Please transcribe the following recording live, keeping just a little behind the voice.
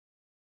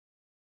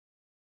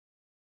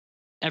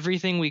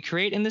Everything we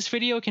create in this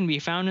video can be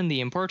found in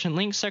the important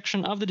links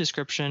section of the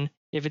description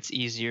if it's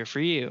easier for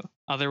you.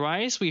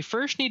 Otherwise, we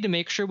first need to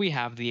make sure we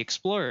have the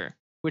Explorer,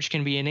 which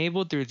can be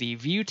enabled through the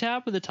View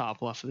tab at the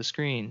top left of the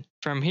screen.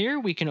 From here,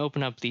 we can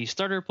open up the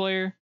Starter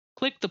Player,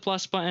 click the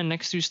plus button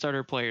next to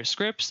Starter Player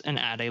Scripts, and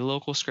add a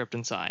local script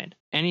inside.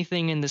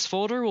 Anything in this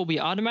folder will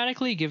be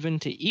automatically given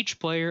to each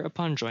player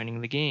upon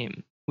joining the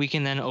game. We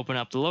can then open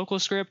up the local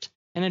script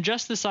and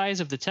adjust the size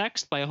of the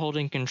text by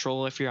holding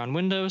Control if you're on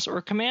Windows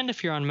or Command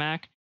if you're on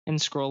Mac and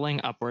scrolling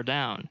up or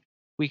down.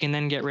 We can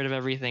then get rid of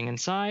everything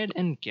inside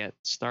and get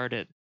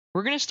started.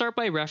 We're going to start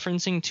by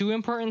referencing two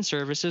important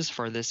services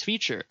for this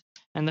feature,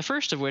 and the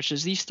first of which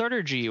is the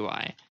Starter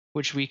GUI,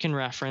 which we can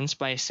reference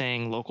by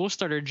saying local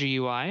starter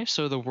GUI,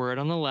 so the word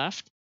on the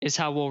left is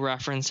how we'll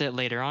reference it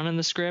later on in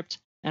the script,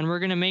 and we're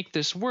going to make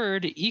this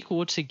word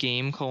equal to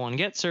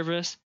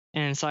game:getService,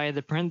 and inside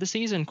the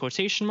parentheses and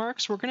quotation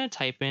marks, we're going to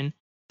type in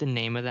the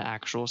name of the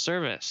actual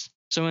service.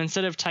 So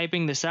instead of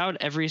typing this out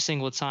every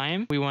single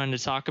time we wanted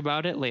to talk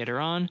about it later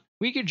on,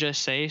 we could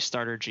just say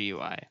Starter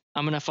GUI.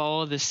 I'm going to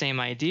follow the same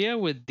idea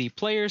with the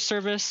player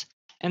service,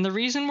 and the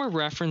reason we're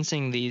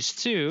referencing these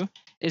two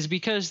is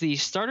because the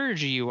Starter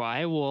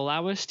GUI will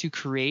allow us to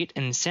create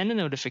and send a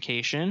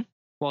notification,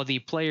 while the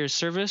player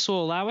service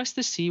will allow us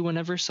to see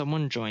whenever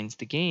someone joins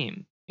the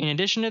game. In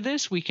addition to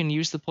this, we can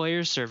use the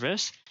player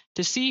service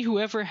to see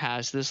whoever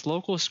has this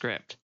local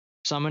script.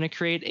 So I'm going to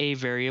create a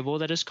variable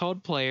that is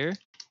called player,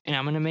 and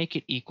I'm going to make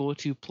it equal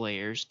to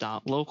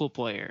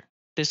players.localPlayer.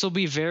 This will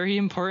be very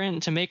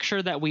important to make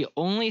sure that we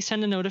only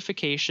send a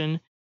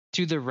notification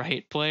to the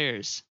right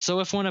players. So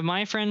if one of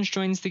my friends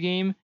joins the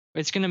game,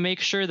 it's going to make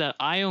sure that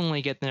I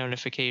only get the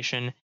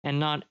notification and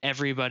not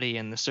everybody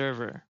in the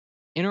server.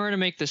 In order to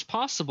make this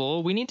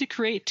possible, we need to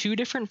create two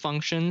different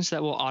functions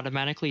that will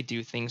automatically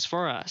do things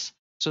for us.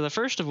 So the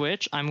first of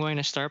which, I'm going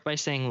to start by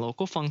saying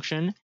local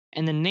function,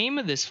 and the name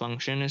of this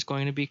function is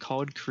going to be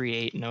called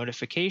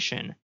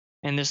createNotification.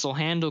 And this will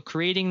handle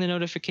creating the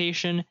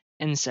notification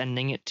and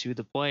sending it to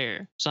the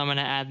player. So I'm going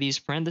to add these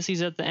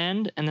parentheses at the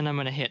end, and then I'm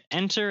going to hit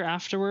enter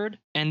afterward,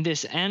 and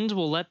this end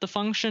will let the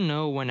function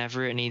know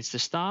whenever it needs to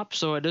stop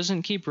so it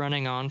doesn't keep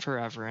running on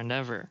forever and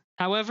ever.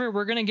 However,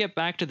 we're going to get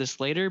back to this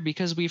later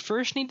because we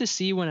first need to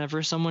see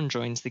whenever someone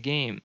joins the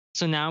game.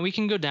 So now we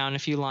can go down a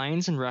few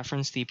lines and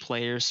reference the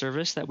player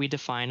service that we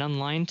defined on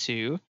line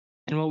 2,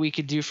 and what we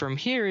could do from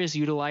here is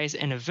utilize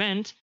an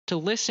event to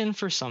listen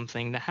for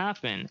something to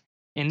happen.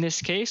 In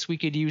this case, we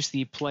could use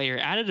the player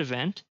added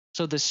event,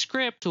 so the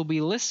script will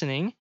be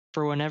listening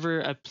for whenever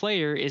a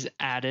player is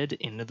added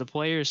into the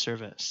player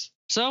service.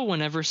 So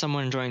whenever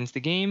someone joins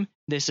the game,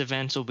 this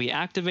event will be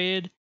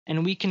activated,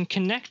 and we can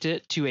connect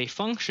it to a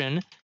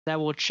function that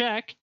will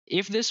check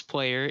if this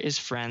player is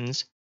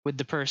friends with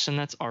the person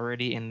that's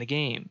already in the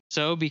game.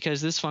 So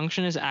because this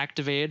function is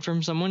activated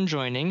from someone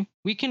joining,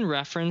 we can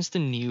reference the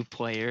new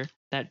player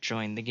that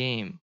joined the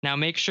game. Now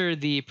make sure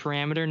the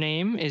parameter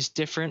name is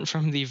different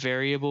from the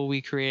variable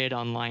we created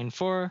on line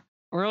 4,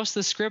 or else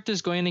the script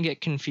is going to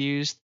get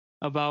confused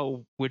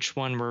about which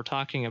one we're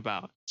talking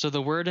about. So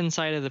the word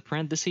inside of the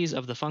parentheses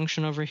of the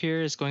function over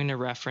here is going to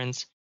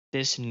reference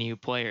this new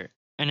player.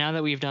 And now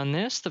that we've done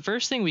this, the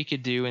first thing we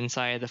could do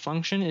inside of the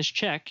function is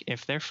check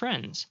if they're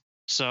friends.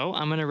 So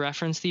I'm going to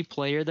reference the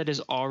player that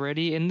is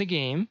already in the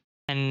game,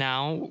 and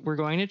now we're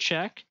going to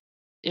check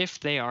if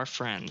they are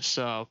friends.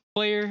 So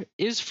player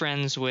is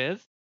friends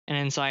with, and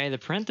inside of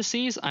the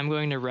parentheses, I'm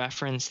going to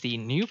reference the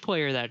new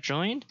player that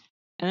joined,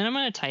 and then I'm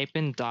going to type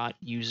in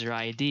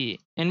 .userid.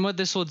 And what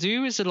this will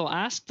do is it'll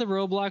ask the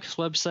Roblox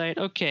website,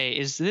 okay,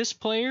 is this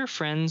player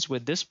friends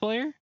with this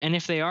player? And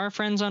if they are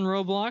friends on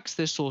Roblox,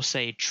 this will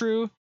say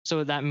true,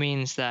 so that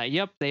means that,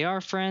 yep, they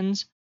are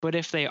friends. But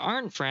if they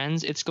aren't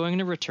friends, it's going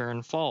to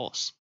return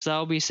false. So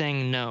I'll be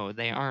saying no,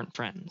 they aren't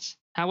friends.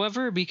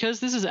 However, because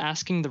this is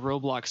asking the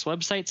Roblox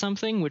website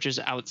something which is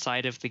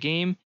outside of the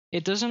game,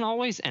 it doesn't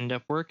always end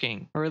up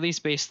working, or at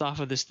least based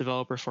off of this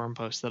developer forum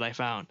post that I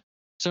found.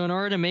 So in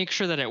order to make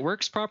sure that it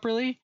works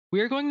properly,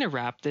 we are going to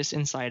wrap this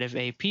inside of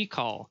a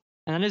pcall,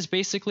 and that is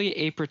basically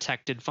a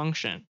protected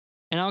function.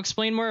 And I'll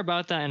explain more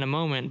about that in a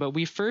moment, but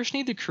we first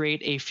need to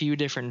create a few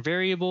different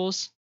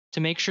variables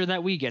to make sure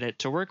that we get it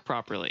to work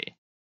properly.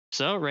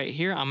 So right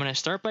here, I'm going to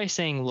start by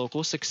saying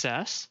local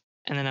success,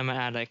 and then I'm going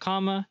to add a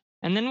comma,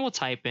 and then we'll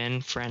type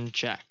in friend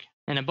check.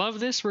 And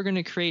above this, we're going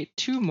to create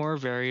two more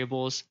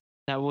variables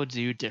that will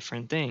do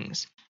different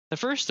things. The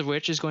first of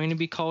which is going to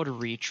be called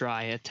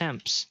Retry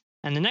Attempts,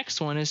 and the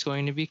next one is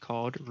going to be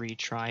called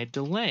Retry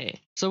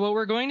Delay. So what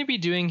we're going to be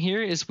doing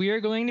here is we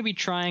are going to be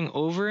trying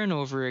over and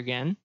over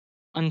again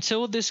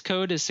until this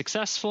code is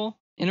successful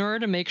in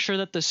order to make sure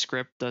that the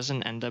script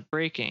doesn't end up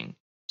breaking.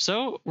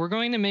 So we're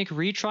going to make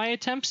retry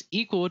attempts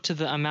equal to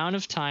the amount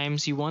of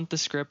times you want the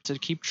script to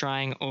keep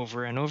trying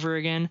over and over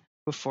again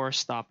before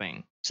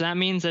stopping. So that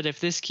means that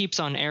if this keeps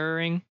on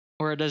erroring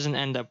or it doesn't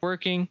end up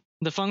working,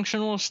 the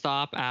function will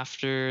stop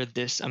after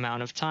this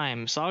amount of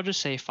time. So I'll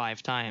just say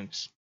 5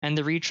 times. And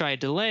the retry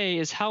delay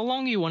is how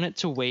long you want it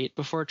to wait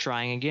before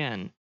trying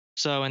again.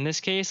 So in this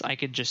case, I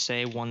could just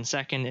say 1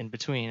 second in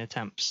between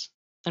attempts.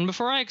 And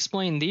before I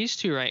explain these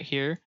two right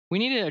here, we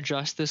need to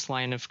adjust this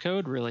line of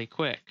code really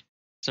quick.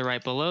 So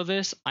right below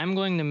this, I'm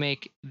going to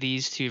make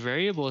these two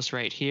variables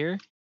right here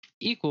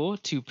equal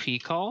to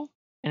pcall.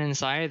 And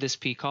inside of this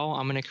pcall,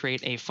 I'm going to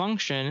create a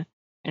function.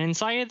 And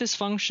inside of this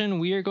function,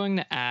 we are going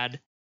to add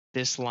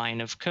this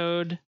line of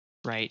code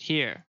right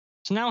here.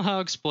 So now I'll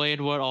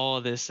explain what all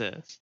of this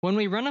is. When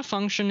we run a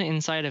function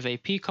inside of a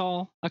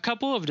pcall, a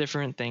couple of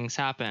different things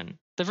happen.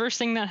 The first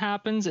thing that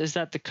happens is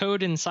that the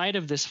code inside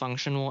of this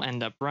function will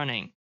end up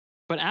running.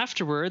 But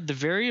afterward, the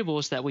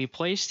variables that we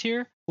placed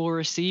here will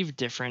receive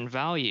different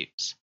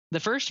values. The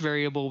first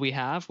variable we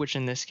have, which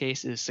in this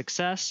case is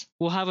success,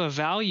 will have a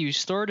value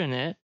stored in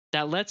it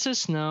that lets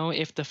us know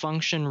if the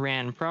function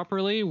ran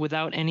properly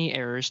without any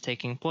errors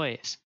taking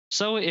place.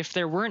 So if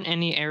there weren't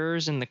any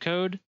errors in the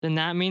code, then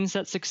that means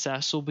that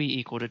success will be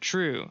equal to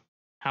true.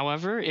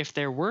 However, if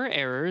there were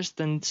errors,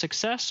 then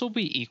success will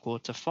be equal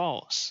to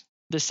false.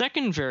 The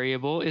second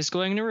variable is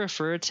going to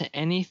refer to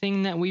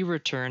anything that we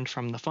returned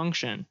from the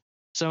function.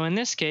 So in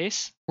this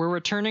case, we're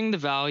returning the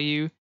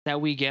value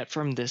that we get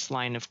from this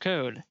line of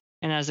code.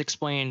 And as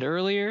explained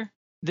earlier,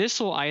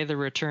 this will either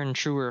return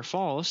true or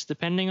false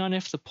depending on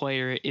if the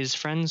player is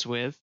friends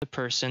with the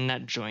person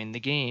that joined the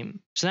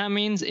game. So that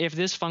means if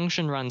this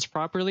function runs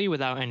properly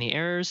without any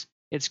errors,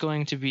 it's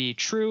going to be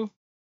true.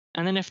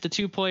 And then if the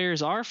two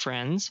players are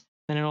friends,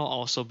 then it'll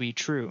also be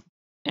true.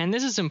 And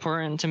this is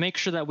important to make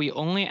sure that we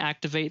only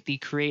activate the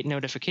create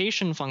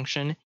notification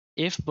function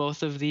if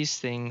both of these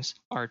things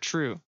are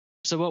true.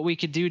 So what we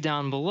could do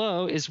down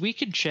below is we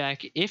could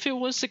check if it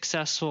was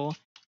successful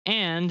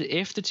and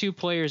if the two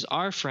players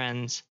are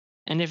friends.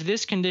 And if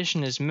this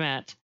condition is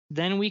met,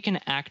 then we can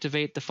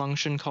activate the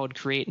function called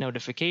create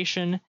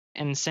notification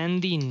and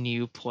send the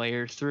new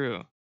player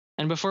through.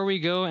 And before we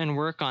go and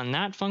work on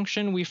that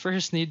function, we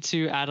first need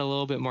to add a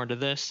little bit more to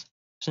this.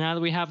 So now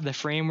that we have the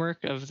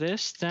framework of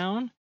this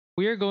down,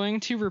 we are going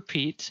to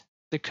repeat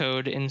the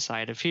code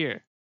inside of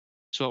here.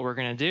 So what we're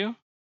going to do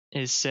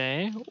is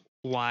say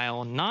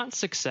while not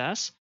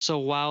success, so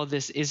while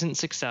this isn't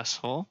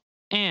successful,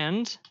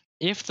 and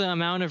if the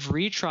amount of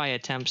retry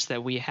attempts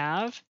that we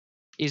have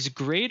is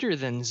greater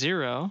than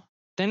 0,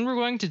 then we're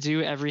going to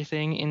do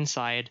everything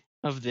inside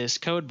of this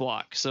code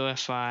block. So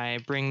if I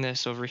bring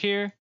this over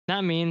here,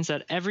 that means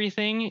that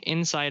everything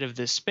inside of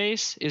this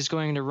space is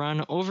going to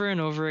run over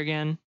and over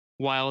again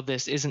while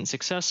this isn't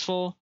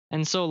successful,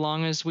 and so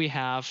long as we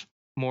have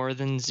more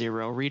than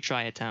 0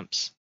 retry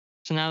attempts.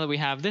 So now that we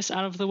have this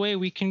out of the way,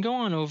 we can go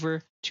on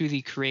over to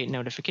the create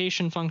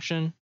notification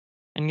function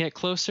and get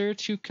closer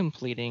to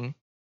completing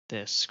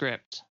this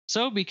script.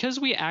 So because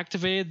we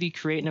activated the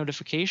create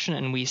notification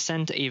and we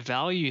sent a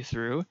value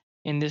through,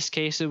 in this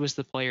case it was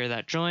the player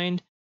that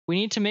joined, we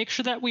need to make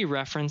sure that we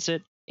reference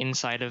it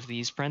inside of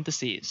these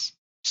parentheses.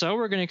 So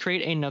we're going to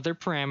create another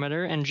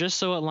parameter, and just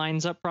so it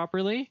lines up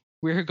properly,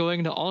 we're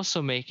going to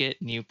also make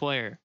it new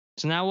player.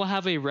 So now we'll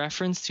have a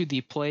reference to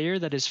the player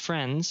that is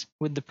friends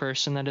with the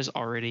person that is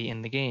already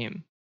in the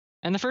game.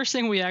 And the first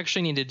thing we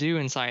actually need to do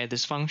inside of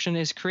this function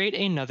is create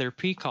another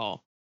pcall,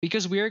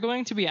 because we are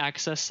going to be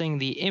accessing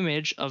the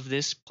image of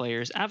this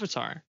player's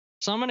avatar.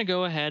 So I'm going to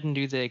go ahead and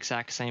do the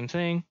exact same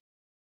thing.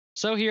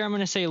 So here I'm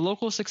going to say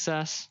local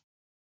success,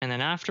 and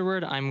then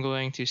afterward I'm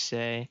going to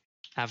say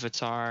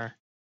avatar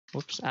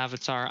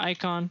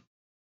icon,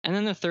 and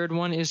then the third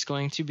one is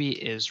going to be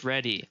is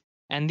ready.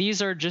 And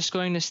these are just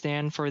going to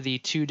stand for the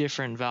two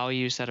different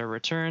values that are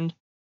returned,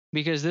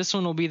 because this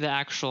one will be the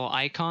actual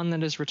icon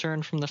that is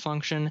returned from the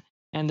function,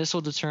 and this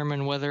will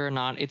determine whether or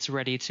not it's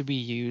ready to be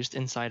used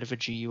inside of a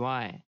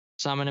GUI.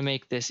 So I'm going to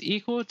make this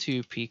equal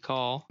to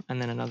pcall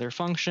and then another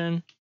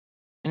function.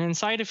 And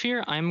inside of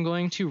here, I'm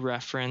going to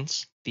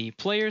reference the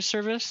player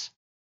service,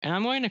 and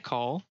I'm going to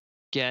call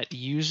get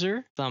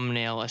user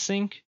thumbnail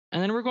async.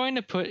 And then we're going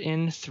to put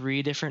in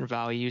 3 different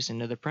values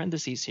into the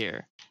parentheses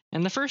here.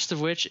 And the first of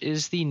which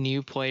is the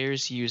new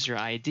player's user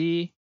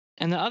ID.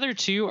 And the other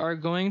 2 are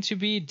going to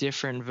be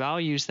different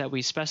values that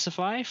we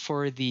specify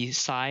for the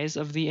size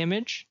of the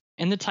image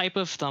and the type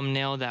of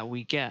thumbnail that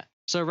we get.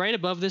 So right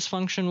above this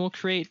function, we'll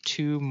create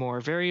 2 more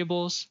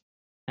variables.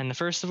 And the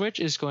first of which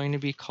is going to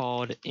be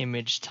called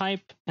image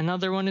type.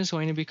 Another one is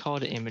going to be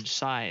called image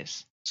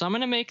size. So I'm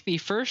going to make the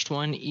first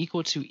one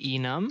equal to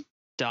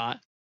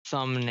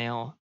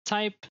enum.thumbnail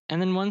type,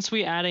 and then once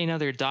we add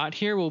another dot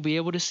here, we'll be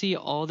able to see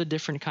all the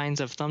different kinds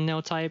of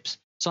thumbnail types.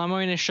 So I'm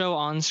going to show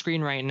on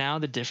screen right now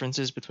the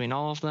differences between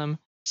all of them.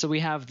 So we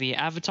have the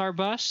avatar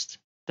bust,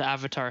 the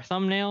avatar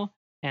thumbnail,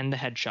 and the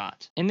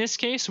headshot. In this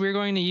case, we're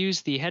going to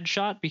use the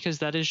headshot because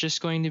that is just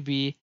going to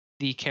be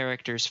the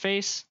character's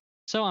face.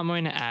 So I'm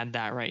going to add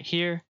that right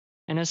here.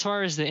 And as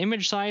far as the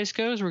image size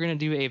goes, we're going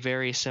to do a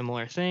very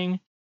similar thing.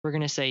 We're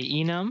going to say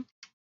enum,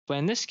 but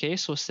in this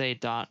case, we'll say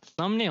dot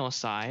thumbnail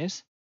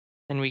size.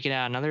 Then we can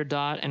add another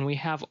dot, and we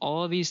have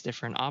all of these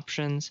different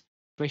options,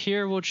 but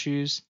here we'll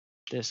choose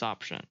this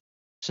option.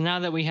 So now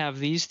that we have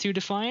these 2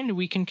 defined,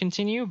 we can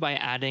continue by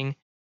adding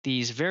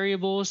these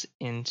variables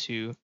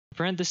into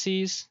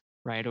parentheses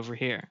right over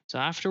here. So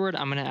afterward,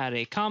 I'm going to add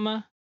a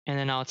comma, and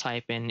then I'll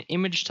type in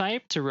image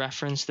type to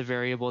reference the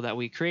variable that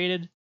we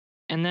created,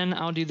 and then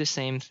I'll do the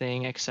same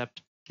thing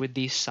except with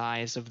the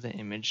size of the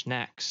image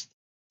next.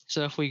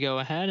 So if we go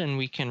ahead and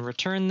we can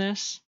return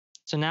this,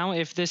 so now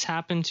if this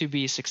happened to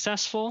be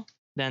successful,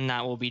 then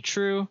that will be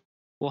true.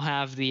 We'll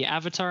have the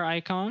avatar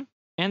icon,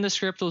 and the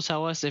script will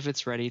tell us if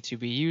it's ready to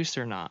be used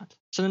or not.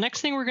 So the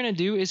next thing we're going to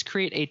do is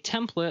create a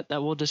template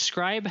that will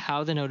describe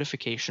how the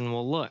notification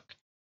will look.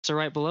 So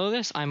right below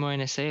this, I'm going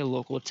to say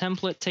local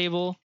template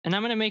table, and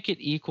I'm going to make it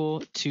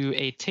equal to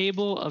a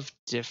table of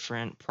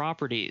different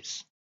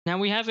properties. Now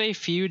we have a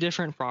few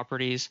different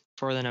properties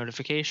for the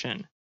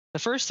notification. The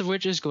first of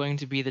which is going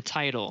to be the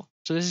title.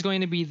 So this is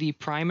going to be the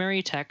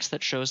primary text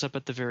that shows up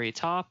at the very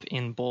top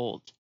in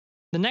bold.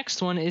 The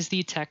next one is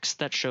the text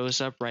that shows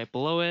up right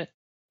below it,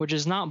 which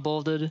is not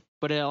bolded,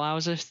 but it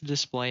allows us to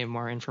display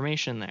more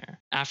information there.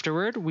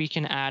 Afterward, we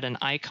can add an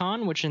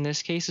icon, which in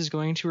this case is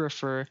going to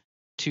refer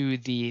to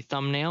the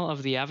thumbnail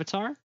of the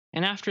avatar.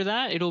 And after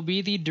that, it'll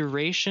be the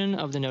duration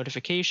of the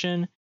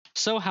notification,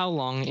 so how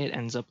long it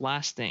ends up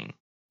lasting.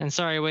 And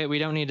sorry, wait, we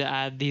don't need to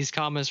add these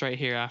commas right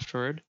here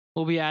afterward.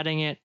 We'll be adding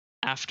it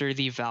after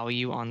the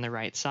value on the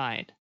right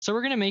side. So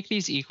we're going to make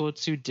these equal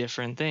to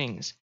different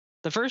things.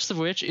 The first of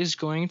which is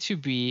going to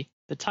be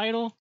the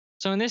title.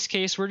 So in this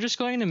case, we're just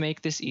going to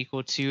make this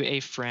equal to a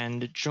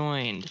friend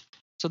joined.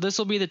 So this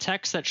will be the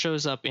text that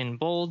shows up in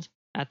bold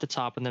at the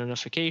top of the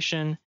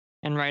notification.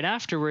 And right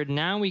afterward,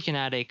 now we can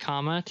add a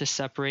comma to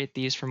separate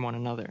these from one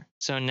another.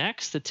 So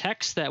next, the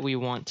text that we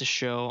want to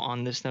show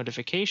on this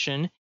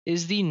notification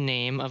is the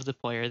name of the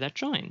player that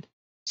joined.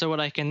 So what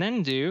I can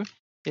then do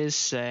is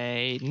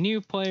say new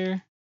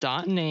player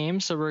dot name.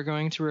 So we're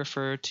going to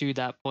refer to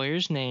that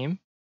player's name.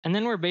 And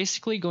then we're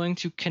basically going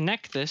to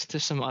connect this to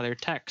some other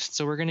text.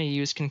 So we're going to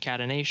use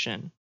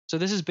concatenation. So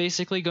this is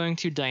basically going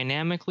to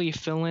dynamically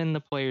fill in the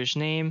player's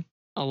name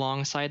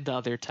alongside the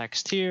other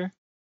text here.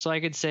 So I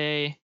could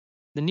say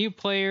the new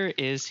player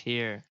is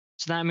here.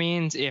 So that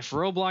means if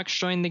Roblox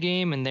joined the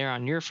game and they're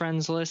on your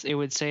friends list, it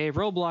would say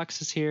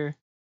Roblox is here.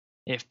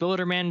 If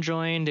Builderman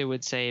joined, it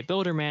would say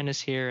Builderman is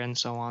here, and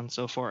so on and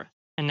so forth.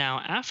 And now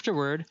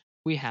afterward,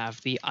 we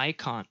have the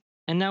icon.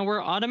 And now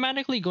we're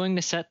automatically going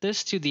to set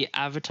this to the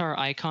avatar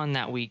icon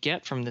that we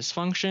get from this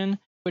function,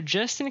 but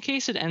just in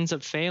case it ends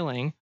up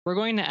failing, we're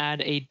going to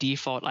add a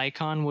default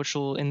icon, which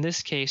will in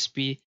this case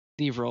be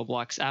the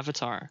Roblox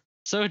avatar.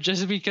 So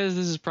just because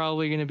this is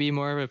probably going to be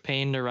more of a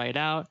pain to write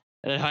out,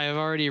 if I have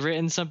already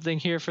written something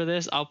here for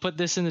this, I'll put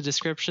this in the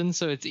description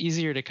so it's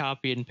easier to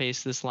copy and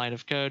paste this line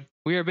of code.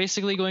 We are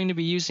basically going to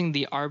be using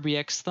the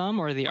rbxthumb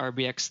or the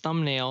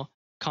rbxthumbnail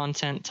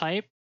content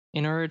type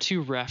in order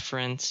to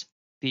reference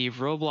the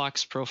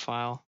Roblox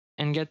profile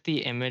and get the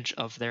image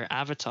of their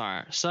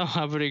avatar. So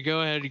I'm going to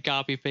go ahead and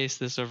copy paste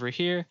this over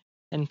here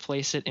and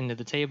place it into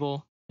the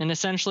table. And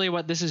essentially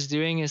what this is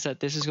doing is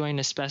that this is going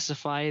to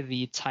specify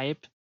the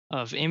type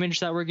of image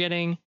that we're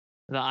getting.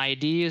 The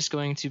ID is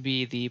going to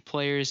be the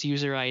player's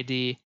user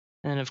ID.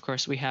 And then of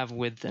course we have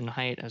width and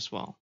height as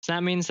well. So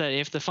that means that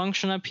if the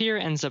function up here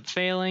ends up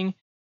failing,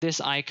 this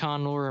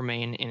icon will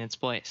remain in its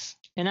place.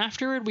 And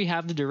afterward we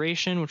have the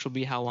duration, which will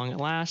be how long it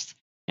lasts.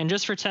 And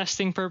just for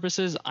testing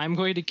purposes, I'm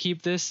going to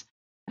keep this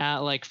at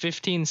like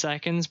 15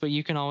 seconds, but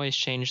you can always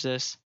change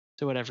this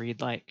to whatever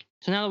you'd like.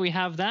 So now that we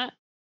have that,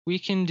 we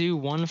can do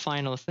one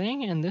final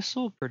thing, and this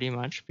will pretty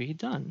much be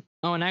done.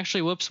 Oh, and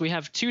actually, whoops, we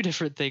have two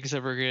different things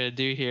that we're going to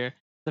do here.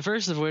 The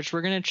first of which,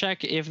 we're going to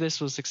check if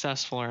this was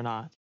successful or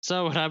not.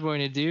 So what I'm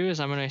going to do is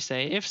I'm going to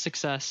say if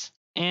success,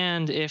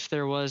 and if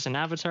there was an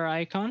avatar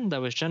icon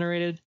that was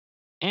generated,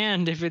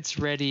 and if it's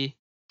ready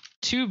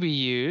to be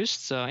used,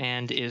 so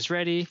and is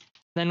ready,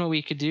 then what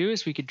we could do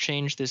is we could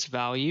change this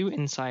value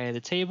inside of the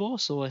table.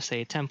 So let's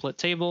say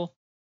templateTable.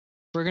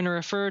 We're going to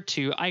refer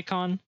to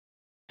icon,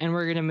 and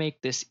we're going to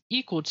make this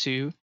equal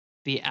to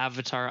the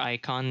avatar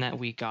icon that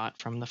we got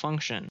from the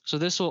function. So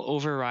this will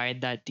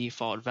override that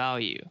default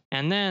value.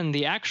 And then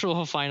the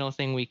actual final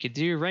thing we could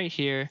do right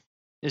here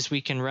is we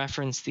can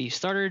reference the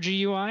starter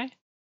GUI,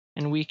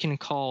 and we can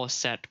call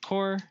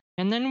setCore,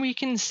 and then we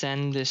can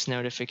send this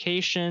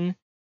notification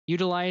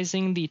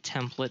utilizing the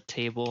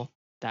templateTable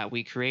that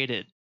we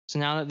created. So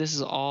now that this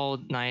is all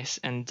nice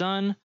and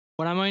done,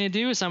 what I'm going to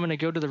do is I'm going to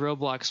go to the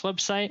Roblox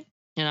website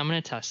and I'm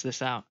going to test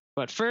this out.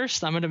 But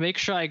first, I'm going to make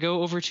sure I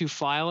go over to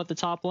File at the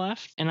top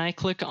left and I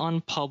click on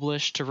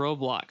Publish to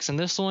Roblox. And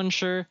this will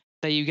ensure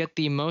that you get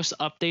the most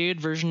updated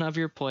version of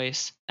your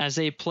place as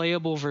a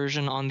playable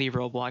version on the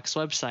Roblox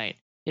website.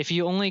 If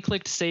you only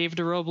clicked Save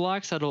to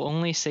Roblox, that'll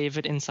only save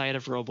it inside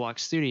of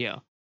Roblox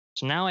Studio.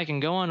 So now I can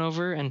go on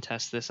over and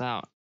test this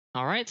out.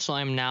 Alright, so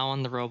I'm now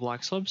on the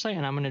Roblox website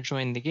and I'm going to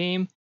join the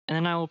game. And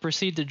then I will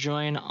proceed to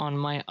join on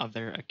my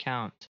other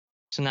account.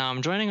 So now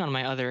I'm joining on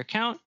my other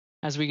account.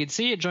 As we can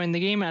see, it joined the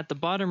game. At the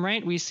bottom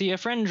right, we see a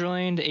friend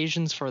joined.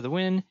 Asians for the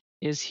win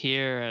is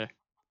here.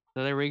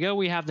 So there we go.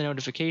 We have the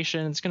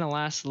notification. It's going to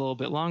last a little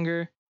bit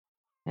longer.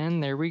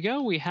 And there we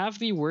go. We have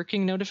the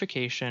working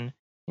notification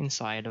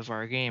inside of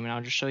our game. And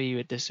I'll just show you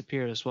it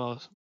disappeared as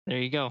well. There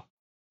you go.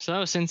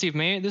 So since you've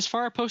made it this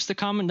far, post a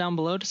comment down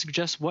below to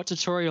suggest what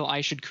tutorial I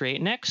should create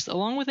next,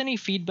 along with any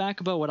feedback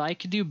about what I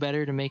could do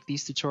better to make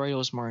these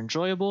tutorials more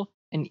enjoyable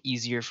and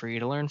easier for you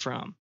to learn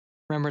from.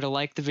 Remember to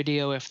like the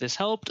video if this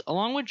helped,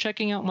 along with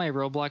checking out my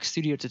Roblox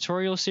Studio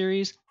tutorial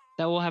series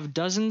that will have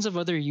dozens of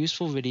other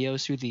useful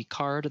videos through the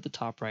card at the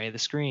top right of the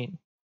screen,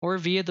 or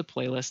via the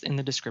playlist in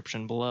the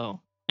description below.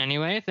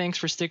 Anyway, thanks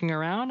for sticking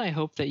around. I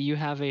hope that you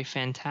have a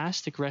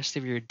fantastic rest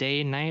of your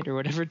day, night, or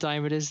whatever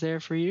time it is there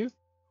for you.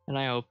 And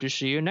I hope to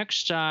see you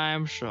next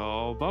time,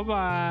 so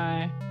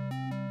bye-bye!